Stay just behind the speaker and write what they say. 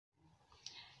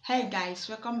Hey guys,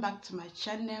 welcome back to my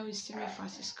channel. It's me,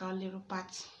 Francisca Little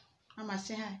Pat. Mama,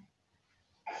 say hi.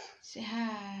 Say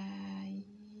hi.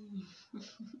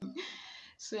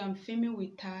 So I'm filming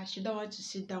with her. She don't want to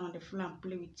sit down on the floor and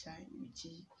play with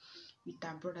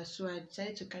her brother. So I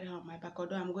decided to carry her on my back.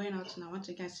 Although I'm going out now, I want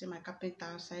to go and see my carpenter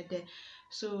outside there.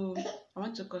 So I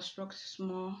want to construct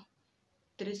small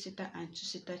 3-seater and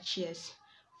 2-seater chairs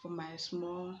for my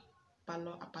small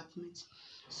parlor apartment.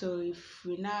 So if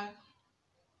we now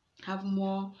have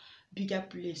bigger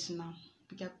place now,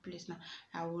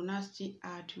 I will now still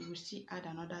add, we will still add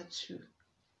another 2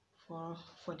 for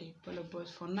the parlor, but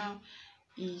for now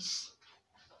is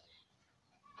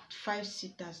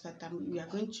 5-seaters that we are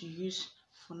going to use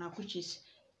for now, which is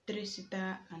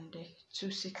 3-seater and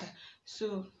 2-seater.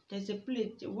 So there's a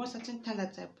place, one certain time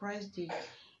that I priced the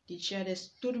chair. They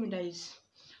told me that is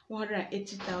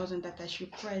 180,000 that I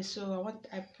should price. So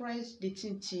I priced the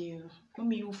thing till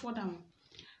mommy, you fall down.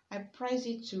 I priced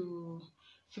it to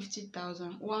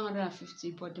 50,000,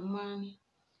 150, but the man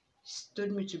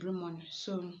told me to bring money,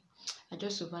 so I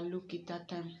just overlooked it that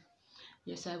time.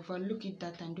 Yes, I overlooked it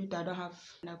that time due to I don't have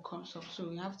that comes up, so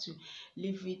we have to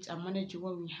leave it and manage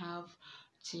what we have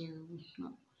till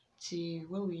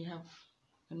when we have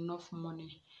enough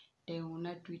money, then we'll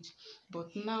not do it.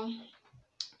 But now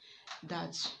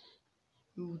that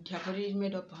we have already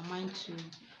made up our mind to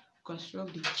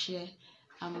construct the chair,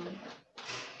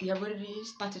 we have already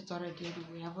started already.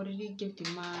 We have already given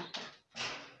the man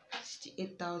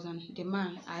 68,000. The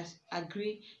man has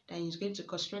agreed that he's going to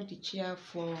construct the chair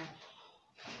for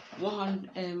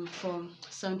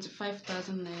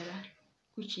 75,000 naira,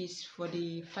 which is for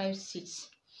the 5 seats.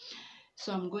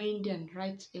 So I'm going there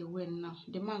right away now.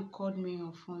 The man called me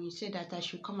on phone. He said that I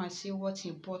should come and see what he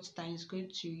bought that he's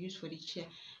going to use for the chair.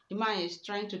 The man is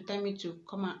trying to tell me to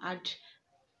come and add.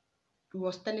 He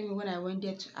was telling me when I went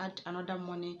there to add another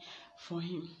money for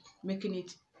him, making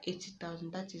it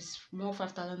 80,000. That is more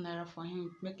 5,000 naira for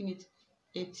him, making it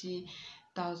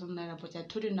 80,000 naira. But I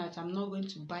told him that I'm not going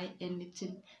to buy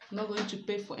anything. I'm not going to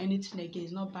pay for anything again.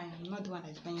 He's not buying. I'm not the one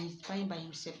that's buying. He's buying by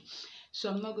himself. So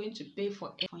I'm not going to pay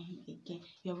for him again.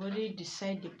 We have already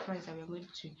decided the price that we're going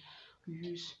to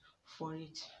use for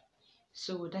it.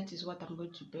 So that is what I'm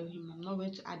going to pay him. I'm not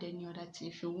going to add any other thing.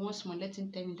 If he wants more, let him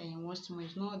tell me that he wants more.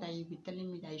 It's not that he'll be telling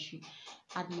me that I should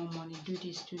add more money, do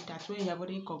this, do that. When you have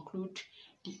already concluded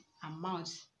the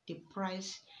amount, the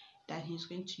price that he's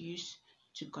going to use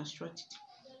to construct it.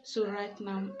 So right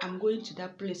now, I'm going to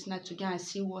that place now to go and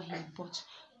see what he bought.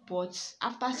 But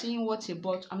after seeing what he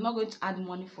bought, I'm not going to add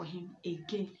money for him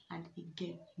again and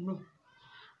again. No.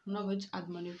 I'm not going to add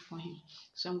money for him.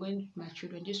 So I'm going with my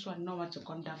children. This one not want to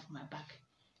come down for my back.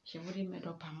 She already made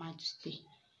up her mind to stay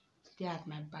at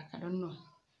my back. I don't know.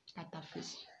 At her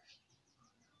face.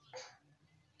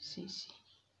 See.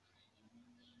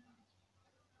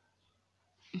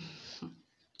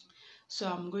 So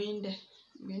I'm going there.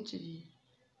 I'm going to the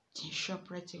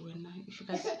shop right away now. If you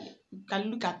guys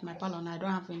can look at my parlor now, I don't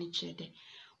have any chair there.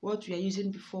 What we are using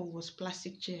before was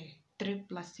plastic chair, 3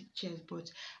 plastic chairs,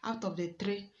 but out of the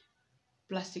 3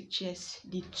 plastic chairs,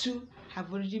 the 2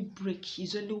 have already break.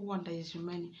 It's only 1 that is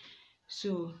remaining.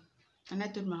 So, and I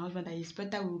told my husband that it's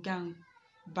better we go and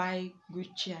buy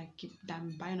good chair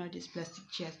than buying all these plastic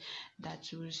chairs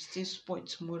that will still spoil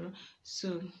tomorrow.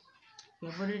 So we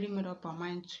have already made up our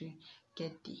mind to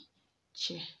get the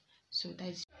chair. So that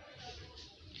is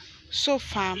so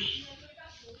far.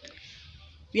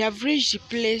 We have reached the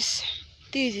place.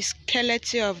 This is the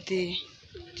skeleton of the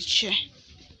chair.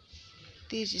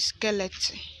 This is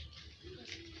skeleton.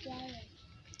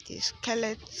 The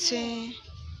skeleton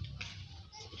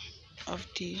of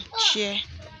the chair.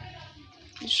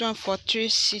 This one for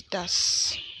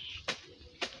 3-seaters.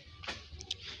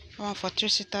 One for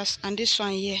 3-seaters, and this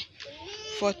one here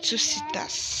for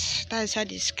 2-seaters. That is how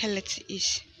the skeleton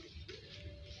is.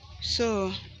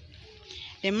 So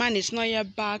the man is not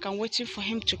yet back. I'm waiting for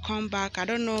him to come back. I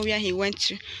don't know where he went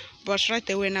to, but right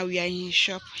away now we are in his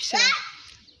shop. So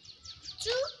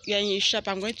we are in his shop.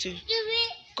 I'm going to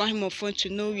call him on phone to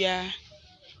know where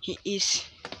he is,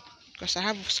 because I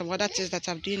have some other things that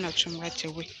I'm doing at home right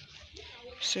away.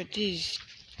 So this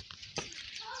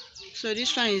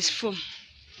one is foam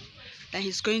that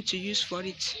he's going to use for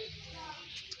it.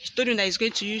 He told me that he's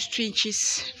going to use 2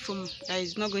 inches foam that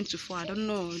is not going to fall. I don't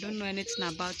know anything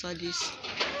about all these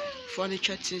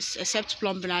furniture things except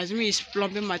plumbing. As me is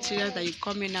plumbing material that you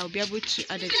come in, I'll be able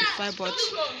to identify. But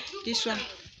this one,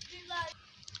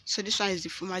 so this one is the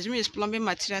foam. As me is plumbing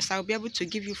materials, I'll be able to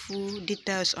give you full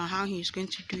details on how he's going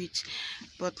to do it.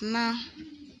 But now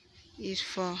is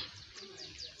for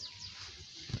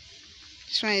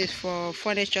This one is for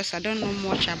furniture. I don't know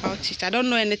much about it. I don't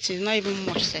know anything, not even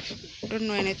much stuff. I don't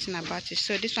know anything about it.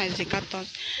 So this one is the carton,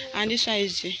 and this one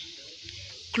is the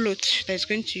cloth that's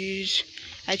going to use.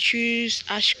 I choose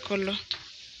ash color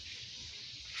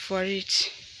for it.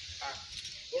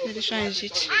 So this one is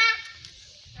it.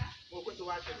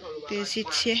 There's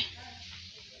it here.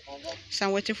 So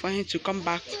I'm waiting for him to come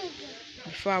back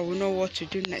before I will know what to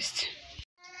do next.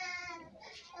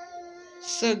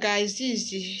 So guys, this is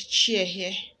the chair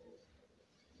here.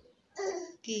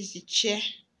 This is the chair.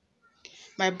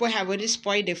 My boy have already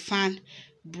spoiled the fan,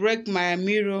 broke my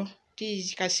mirror.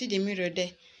 This, you can see the mirror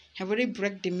there. I've already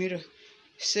broke the mirror.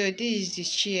 So this is the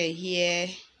chair here.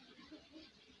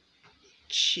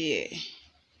 Chair.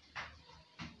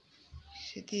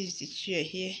 So this is the chair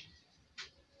here.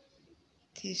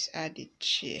 These are the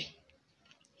chair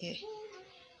here.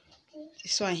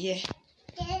 This one here.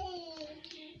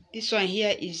 This one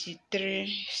here is the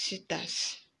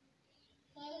 3-seaters.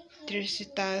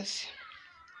 3-seaters.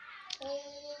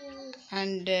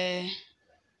 And this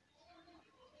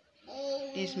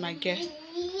is my girl.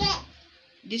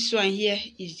 This one here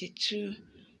is the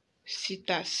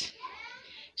 2-seaters.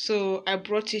 So I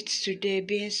brought it today,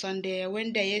 being Sunday. I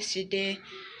went there yesterday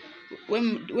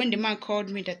when the man called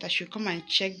me that I should come and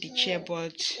check the chair,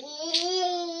 but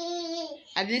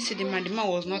I didn't see the man. The man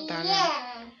was not around.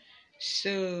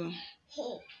 So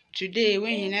today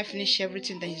when he now finished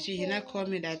everything that he's doing, he now called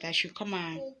me that I should come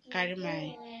and carry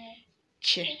my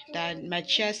chair, that my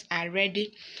chairs are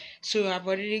ready. So I've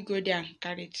already go there and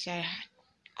carry it. So I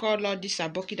called all this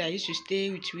aboki that used to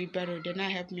stay with wheelbarrow. They now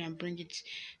help me and bring it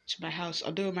to my house.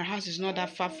 Although my house is not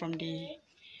that far from the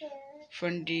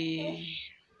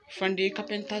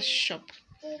carpenter's shop.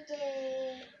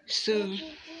 So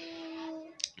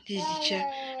this is the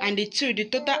chair, and the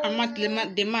total amount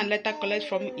the man later collect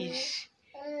from me is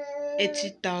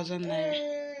 80,000 naira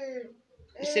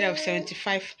instead of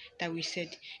 75 that we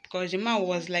said, because the man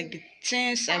was like the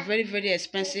things are very, very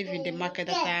expensive in the market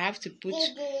that I have to put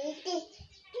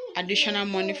additional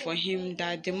money for him,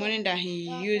 that the money that he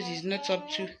used is not up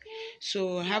to,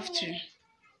 so I have to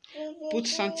put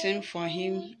something for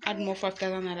him, add more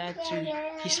 5,000 naira to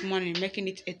his money, making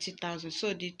it 80,000.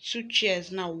 So the 2 chairs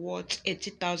now worth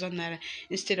 80,000 naira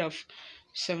instead of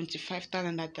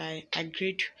 75,000 that I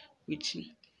agreed with him.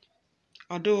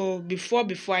 Although before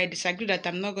I disagreed that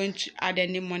I'm not going to add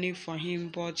any money for him,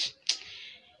 but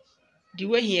the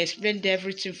way he explained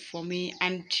everything for me,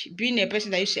 and being a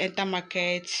person that used to enter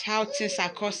markets, how things are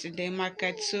cost in the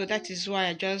market, so that is why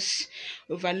I just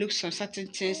overlook some certain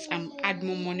things and add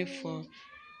more money for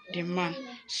the man.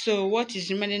 So what is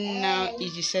remaining now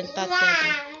is the center table.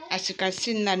 As you can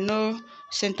see now, no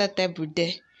center table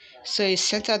there, so it's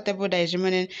center table that is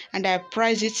remaining, and I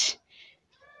price it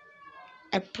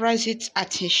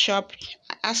at his shop,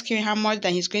 asking him how much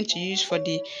that he's going to use for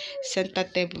the center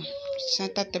table.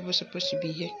 Center table is supposed to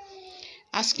be here.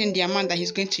 Asking the amount that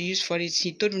he's going to use for it,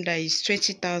 he told me that it's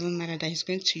 20,000 naira that he's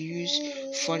going to use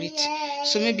for it.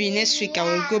 So maybe next week I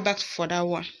will go back for that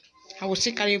one. I will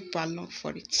still carry people along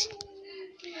for it.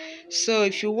 So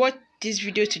if you watch this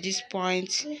video to this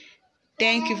point,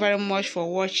 thank you very much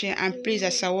for watching, and please,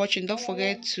 as you're watching, don't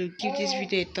forget to give this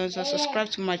video a thumbs up, subscribe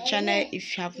to my channel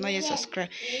if you have not yet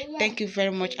subscribed. Thank you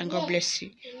very much, and God bless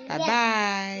you. Bye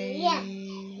bye.